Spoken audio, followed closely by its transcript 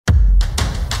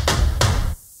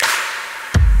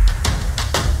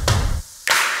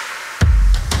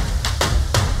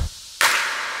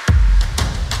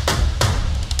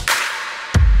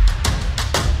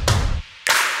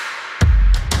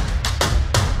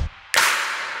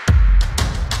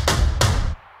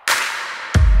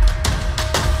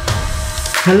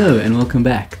Hello and welcome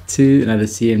back to another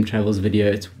CM Travels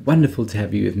video. It's wonderful to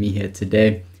have you with me here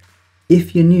today.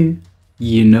 If you're new,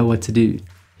 you know what to do.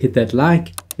 Hit that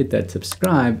like, hit that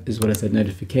subscribe, as well as that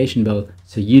notification bell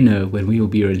so you know when we will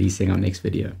be releasing our next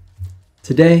video.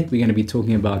 Today, we're going to be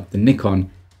talking about the Nikon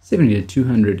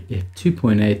 70-200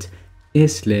 F2.8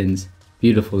 S lens.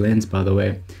 Beautiful lens, by the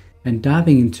way. And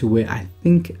diving into where I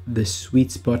think the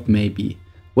sweet spot may be.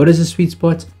 What is a sweet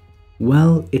spot?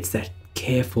 Well, it's that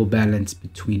careful balance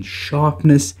between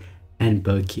sharpness and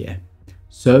bokeh.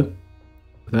 So,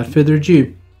 without further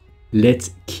ado,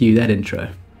 let's cue that intro.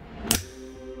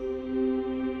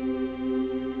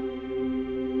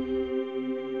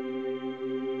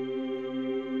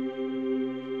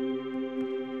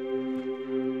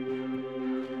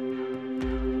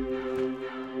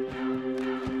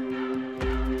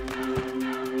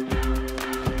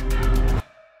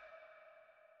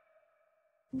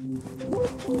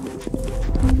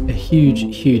 A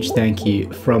huge thank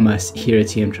you from us here at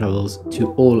CM Travels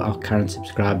to all our current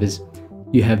subscribers.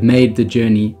 You have made the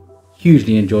journey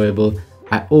hugely enjoyable.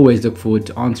 I always look forward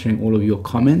to answering all of your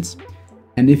comments.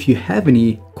 And if you have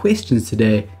any questions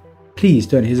today, please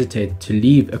don't hesitate to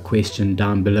leave a question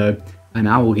down below and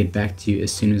I will get back to you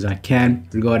as soon as I can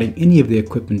regarding any of the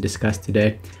equipment discussed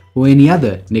today or any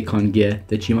other Nikon gear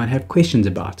that you might have questions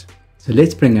about. So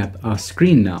let's bring up our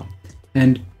screen now.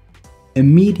 And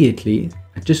immediately,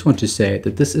 I just want to say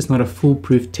that this is not a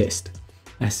foolproof test.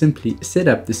 I simply set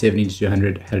up the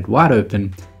 70-200, had it wide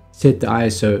open, set the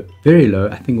ISO very low.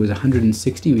 I think it was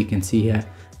 160. We can see here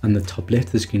on the top left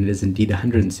of the screen, it is indeed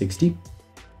 160.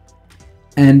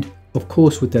 And of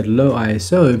course, with that low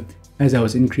ISO, as I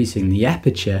was increasing the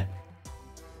aperture,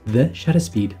 the shutter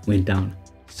speed went down.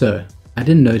 So I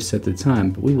didn't notice at the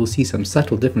time, but we will see some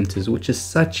subtle differences, which is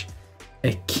such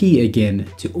a key again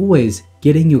to always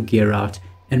getting your gear out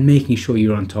and making sure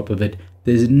you're on top of it.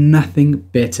 There's nothing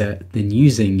better than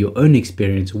using your own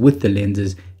experience with the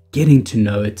lenses, getting to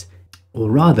know it, or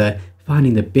rather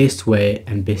finding the best way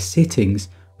and best settings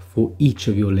for each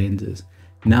of your lenses.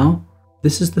 Now,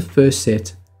 this is the first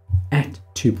set at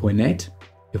 2.8.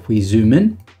 If we zoom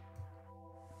in,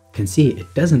 you can see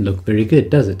it doesn't look very good,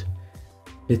 does it?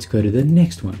 Let's go to the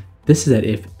next one. This is at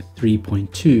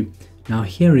f3.2. Now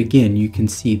here again, you can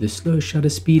see the slow shutter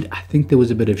speed. I think there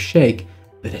was a bit of shake,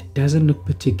 but it doesn't look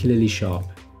particularly sharp.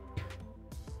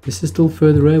 This is still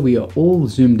further away. We are all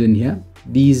zoomed in here.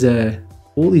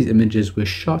 All these images were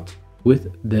shot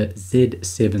with the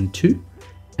Z7 II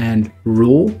and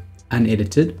raw,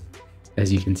 unedited,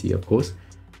 as you can see, of course,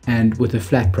 and with a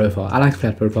flat profile. I like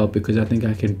flat profile because I think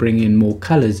I can bring in more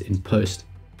colors in post.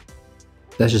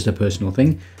 That's just a personal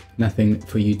thing, nothing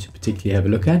for you to particularly have a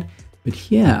look at. But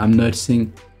here I'm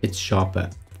noticing it's sharper.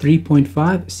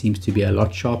 3.5 seems to be a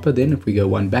lot sharper than if we go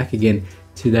one back again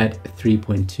to that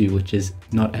 3.2, which is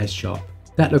not as sharp.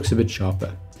 That looks a bit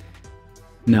sharper.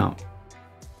 Now,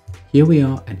 here we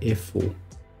are at f4.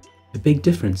 A big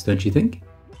difference, don't you think?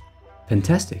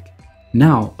 Fantastic.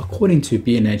 Now, according to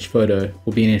B&H Photo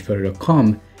or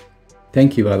bnhphoto.com,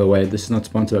 thank you, by the way, this is not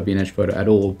sponsored by B&H Photo at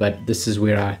all, but this is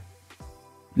where I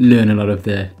learn a lot of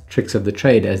the tricks of the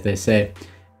trade, as they say.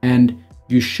 And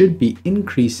you should be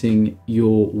increasing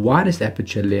your widest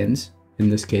aperture lens, in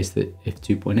this case the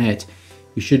f2.8,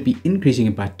 you should be increasing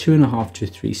it by 2.5 to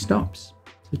 3 stops.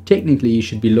 So technically you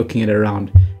should be looking at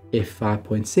around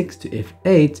f5.6 to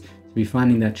f8 to be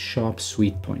finding that sharp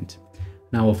sweet point.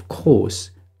 Now of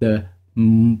course, the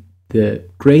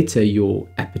greater your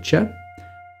aperture,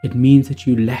 it means that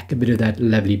you lack a bit of that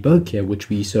lovely bokeh, which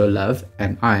we so love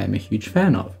and I am a huge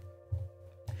fan of.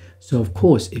 So of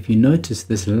course, if you notice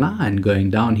this line going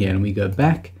down here and we go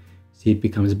back, see it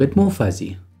becomes a bit more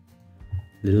fuzzy,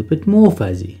 a little bit more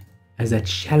fuzzy, as that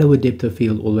shallower depth of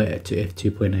field all the way to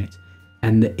f2.8.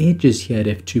 And the edges here at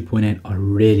f2.8 are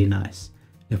really nice.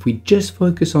 If we just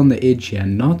focus on the edge here,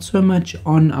 not so much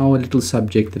on our little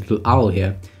subject, the little owl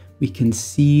here, we can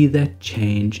see that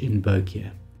change in bokeh.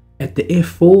 At the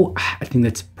f4, I think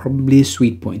that's probably a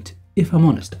sweet point. If I'm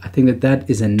honest, I think that that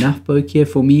is enough bokeh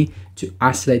for me to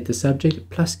isolate the subject,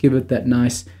 plus give it that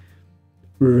nice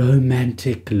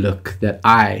romantic look that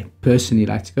I personally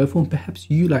like to go for, and perhaps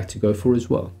you like to go for as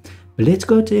well. But let's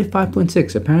go to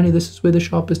f5.6. Apparently this is where the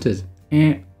sharpest is.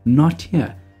 Not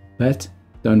here. But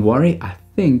don't worry, I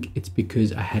think it's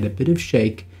because I had a bit of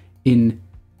shake in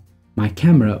my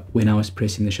camera when I was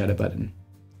pressing the shutter button.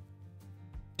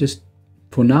 Just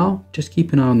for now, just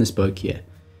keep an eye on this bokeh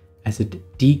as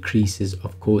it decreases,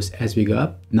 of course, as we go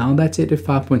up. Now that's it at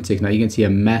 5.6. Now you can see a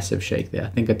massive shake there. I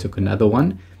think I took another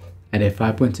one at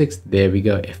f5.6. There we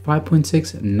go,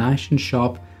 f5.6, nice and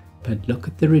sharp. but look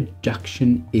at the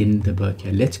reduction in the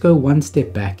bokeh. Let's go one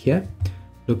step back here.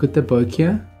 Look at the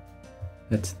bokeh.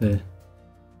 That's the,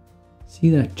 see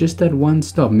that, just that one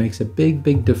stop makes a big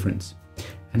difference.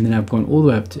 And then I've gone all the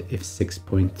way up to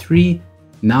f6.3.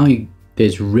 Now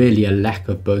there's really a lack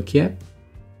of bokeh.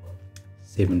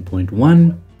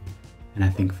 7.1, and I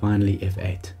think finally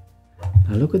f8.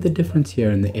 Now look at the difference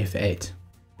here in the f8.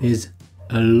 There's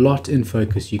a lot in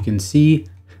focus. You can see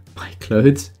my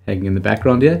clothes hanging in the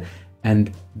background here,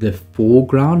 and the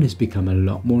foreground has become a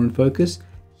lot more in focus.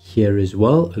 Here as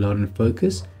well, a lot in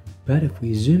focus. But if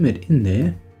we zoom it in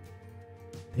there,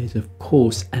 there's of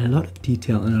course a lot of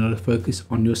detail and a lot of focus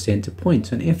on your center point.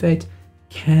 So an f8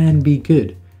 can be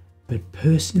good. But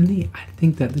personally, I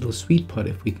think that little sweet spot,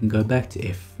 if we can go back to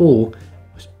f4,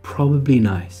 was probably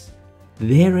nice.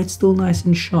 There it's still nice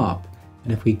and sharp.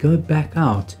 And if we go back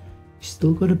out, you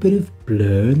still got a bit of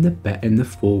blur in the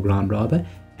foreground rather,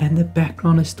 and the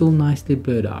background is still nicely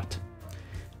blurred out.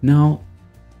 Now,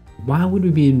 why would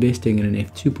we be investing in an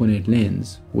f2.8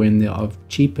 lens when there are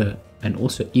cheaper and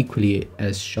also equally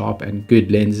as sharp and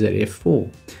good lenses at f4?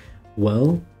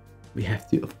 Well, we have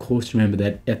to of course remember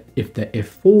that if the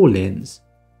f4 lens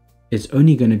is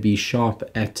only going to be sharp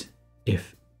at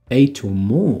f8 or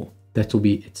more, that will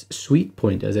be its sweet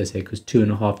point, as I say, because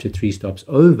 2.5 to 3 stops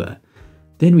over,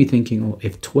 then we're thinking, oh,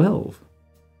 f12,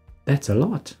 that's a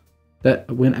lot.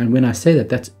 When I say that,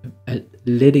 that's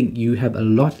letting you have a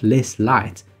lot less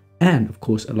light and of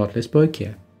course a lot less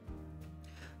bokeh.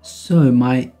 So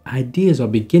my ideas are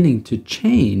beginning to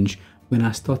change when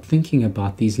I start thinking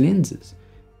about these lenses.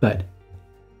 But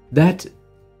that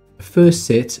first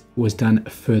set was done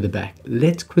further back.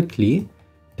 Let's quickly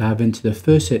dive into the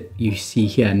first set you see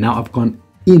here. Now I've gone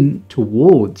in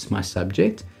towards my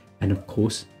subject and of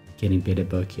course getting better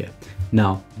bokeh.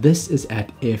 Now this is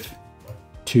at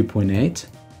f2.8.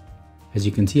 As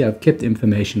you can see, I've kept the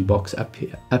information box up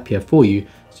here for you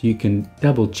so you can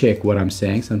double check what I'm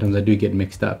saying. Sometimes I do get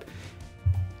mixed up.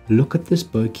 Look at this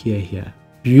bokeh here.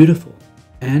 Beautiful.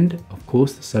 And of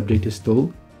course the subject is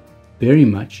still very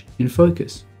much in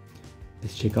focus.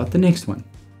 Let's check out the next one.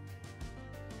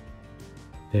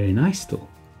 Very nice still.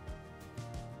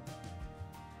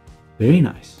 Very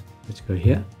nice. Let's go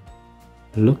here.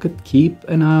 Look at, keep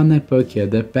an eye on that bokeh.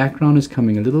 The background is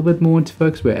coming a little bit more into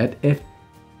focus. We're at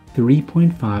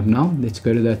f3.5 now. Let's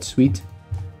go to that sweet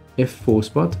f4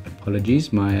 spot. Apologies,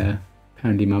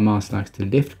 apparently my mouse likes to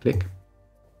left click.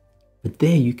 But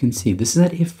there you can see, this is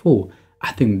at f4.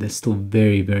 I think that's still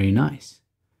very nice.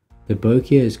 The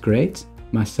bokeh is great.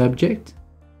 My subject,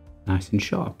 nice and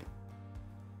sharp.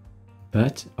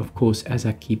 But of course, as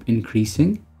I keep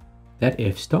increasing that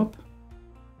f-stop,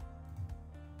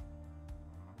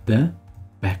 the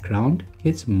background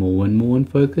gets more and more in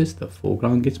focus, the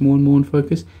foreground gets more and more in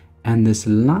focus, and this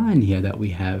line here that we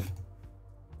have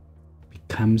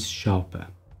becomes sharper.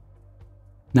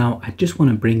 Now, I just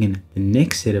want to bring in the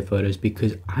next set of photos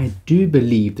because I do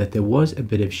believe that there was a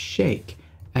bit of shake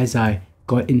as I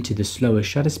got into the slower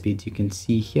shutter speeds. You can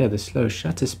see here the slow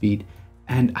shutter speed,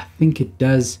 and I think it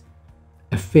does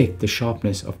affect the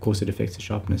sharpness. Of course it affects the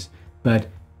sharpness, but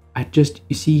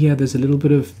you see here there's a little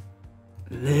bit of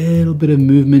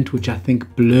movement which I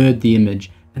think blurred the image,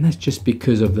 and that's just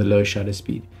because of the low shutter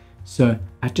speed. So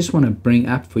I just want to bring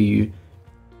up for you,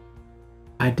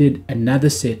 I did another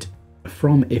set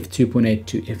from f2.8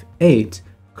 to f8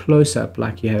 close up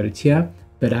like you have it here,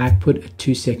 but I put a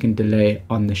 2-second delay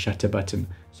on the shutter button.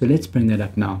 So let's bring that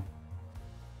up now.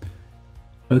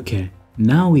 Okay,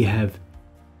 now we have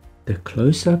the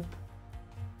close-up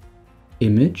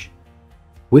image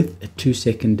with a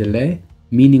 2-second delay,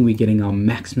 meaning we're getting our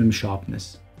maximum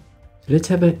sharpness. So let's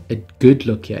have a good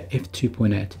look here,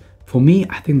 f2.8. For me,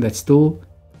 I think that's still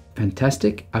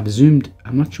fantastic. I've zoomed,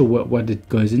 I'm not sure what it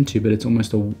goes into, but it's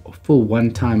almost a full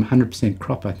one-time 100%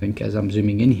 crop, I think, as I'm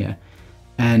zooming in here.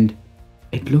 And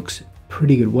it looks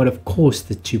pretty good. What of course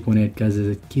the 2.8 does is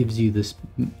it gives you this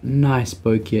nice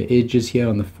bokeh edges here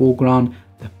on the foreground.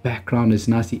 The background is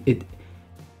nicely,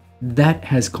 that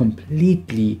has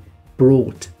completely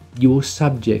brought your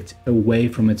subject away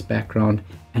from its background,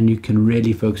 and you can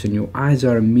really focus, and your eyes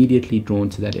are immediately drawn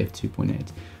to that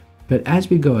f2.8. But as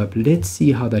we go up, let's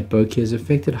see how that bokeh is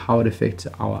affected, how it affects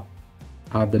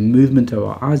the movement of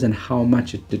our eyes, and how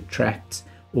much it detracts,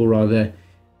 or rather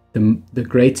the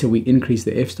greater we increase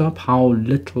the f-stop, how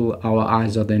little our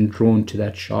eyes are then drawn to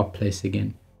that sharp place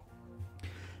again.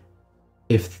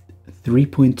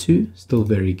 f3.2 still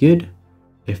very good.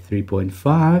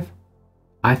 f3.5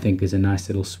 I think is a nice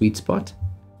little sweet spot.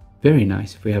 Very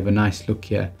nice. If we have a nice look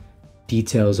here,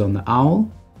 details on the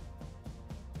owl,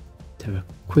 to have a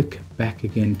quick back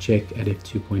again check at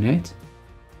f2.8.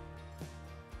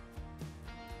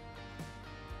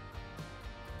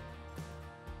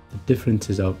 The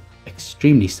differences are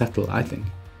extremely subtle, I think,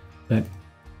 but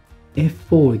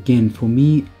f4 again for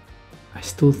me I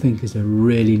still think is a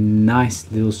really nice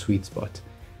little sweet spot.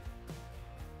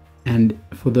 And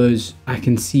for those, I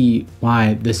can see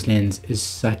why this lens is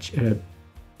such a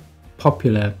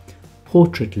popular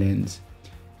portrait lens.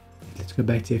 Let's go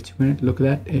back to f2.8, look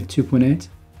at that, f2.8,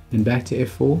 then back to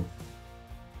f4,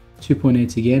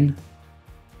 2.8 again,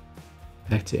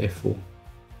 back to f4.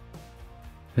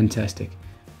 Fantastic.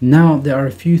 Now there are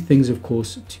a few things of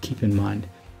course to keep in mind.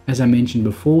 As I mentioned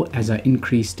before, as I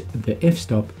increased the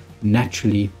f-stop,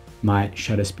 naturally my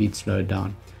shutter speed slowed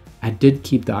down. I did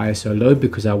keep the ISO low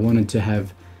because I wanted to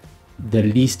have the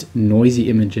least noisy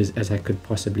images as I could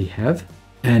possibly have.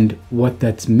 And what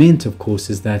that's meant, of course,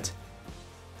 is that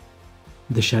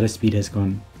the shutter speed has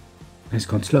gone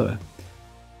slower.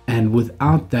 And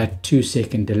without that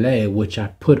 2-second delay, which I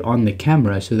put on the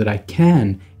camera so that I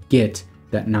can get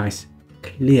that nice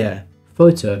clear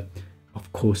photo,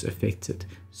 of course affects it.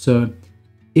 So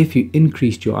if you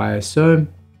increased your ISO,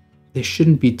 there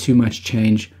shouldn't be too much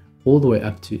change all the way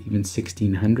up to even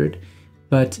 1600,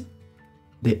 but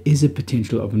there is a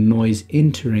potential of noise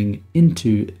entering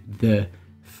into the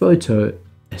photo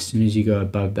as soon as you go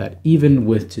above that. Even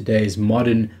with today's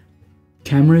modern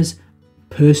cameras,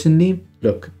 personally,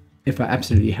 look, if I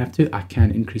absolutely have to, I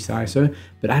can increase the ISO,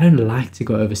 but I don't like to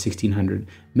go over 1600.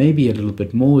 Maybe a little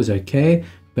bit more is okay,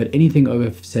 but anything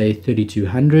over, say,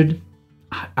 3200,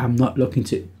 I'm not looking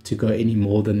to go any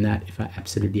more than that if I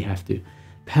absolutely have to.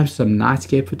 Perhaps some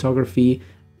nightscape photography,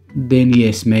 then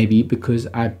yes, maybe, because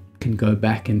I can go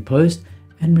back in post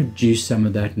and reduce some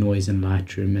of that noise in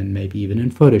Lightroom and maybe even in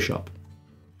Photoshop.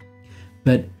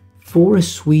 But for a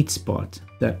sweet spot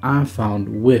that I found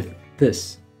with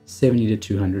this 70 to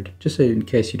 200, just so in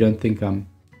case you don't think I'm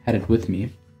had it with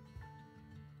me,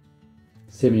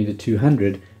 70 to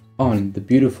 200 on the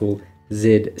beautiful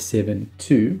Z7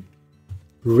 II,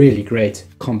 really great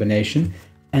combination.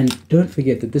 And don't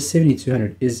forget that this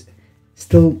 70-200 is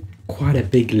still quite a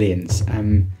big lens.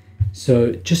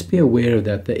 So just be aware of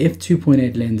that. The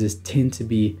f2.8 lenses tend to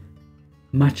be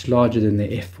much larger than their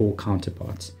f4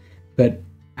 counterparts. But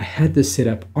I had this set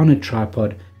up on a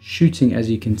tripod, shooting, as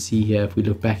you can see here, if we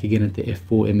look back again at the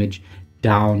f4 image,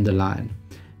 down the line.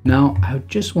 Now, I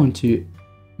just want to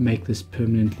make this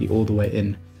permanently all the way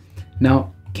in.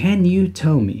 Now, can you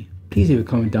tell me, please leave a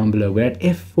comment down below, we're at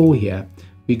f4 here.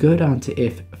 We go down to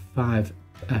f5,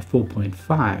 4.5.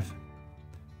 Let's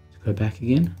go back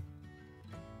again.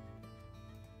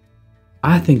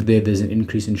 I think there's an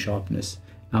increase in sharpness.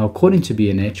 Now, according to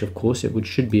B&H, of course, it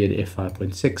should be at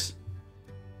f5.6.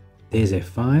 There's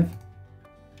f5,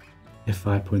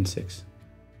 f5.6.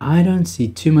 I don't see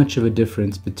too much of a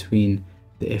difference between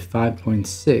the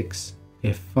f5.6,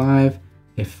 f5,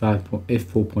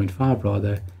 f4.5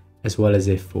 rather, as well as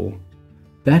f4.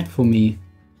 That for me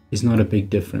is not a big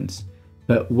difference.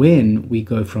 But when we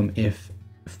go from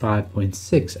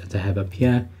f5.6, as I have up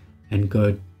here, and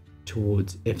go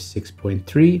towards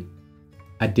f6.3,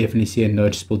 I definitely see a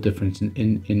noticeable difference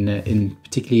in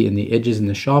particularly in the edges and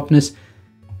the sharpness.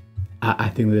 I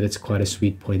think that it's quite a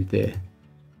sweet point there,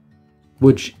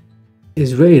 which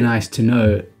is really nice to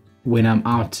know when I'm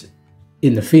out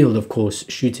in the field, of course,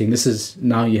 shooting. This is,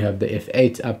 now you have the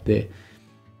f8 up there,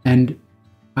 and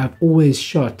I've always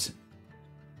shot,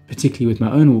 particularly with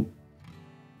my own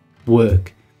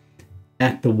work,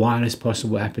 at the widest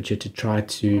possible aperture to try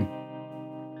to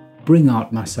bring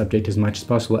out my subject as much as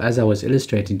possible, as I was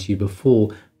illustrating to you before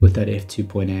with that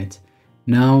f2.8.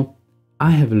 Now,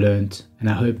 I have learned, and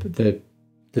I hope the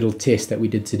little test that we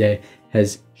did today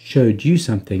has showed you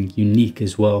something unique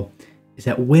as well, is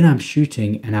that when I'm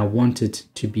shooting and I want it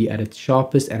to be at its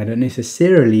sharpest, and I don't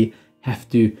necessarily have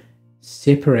to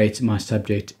separate my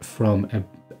subject from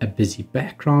a busy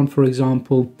background, for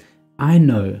example, I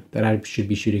know that I should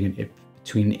be shooting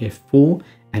between f4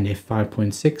 and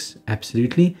f5.6,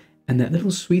 absolutely. And that little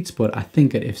sweet spot, I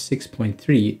think, at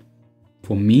f6.3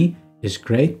 for me is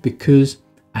great, because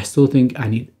I still think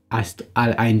I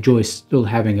enjoy still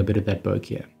having a bit of that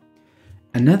bokeh.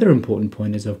 Another important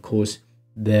point is, of course,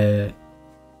 the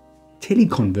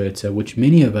teleconverter, which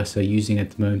many of us are using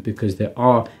at the moment, because there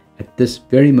are, at this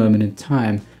very moment in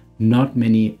time, not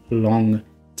many long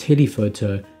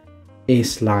telephoto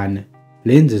S-line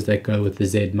lenses that go with the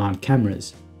Z mount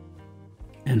cameras.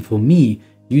 And for me,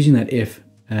 using that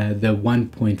the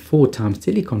 1.4 times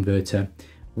teleconverter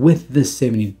with this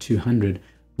 70-200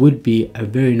 would be a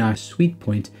very nice sweet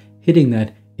point, hitting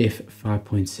that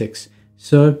f5.6.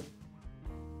 So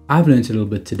I've learned a little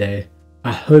bit today.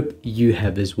 I hope you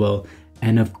have as well.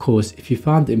 And of course, if you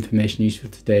found the information useful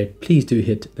today, please do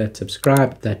hit that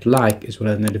subscribe, that like, as well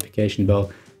as the notification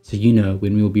bell, so you know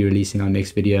when we will be releasing our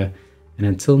next video. And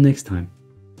until next time,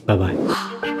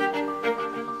 bye-bye.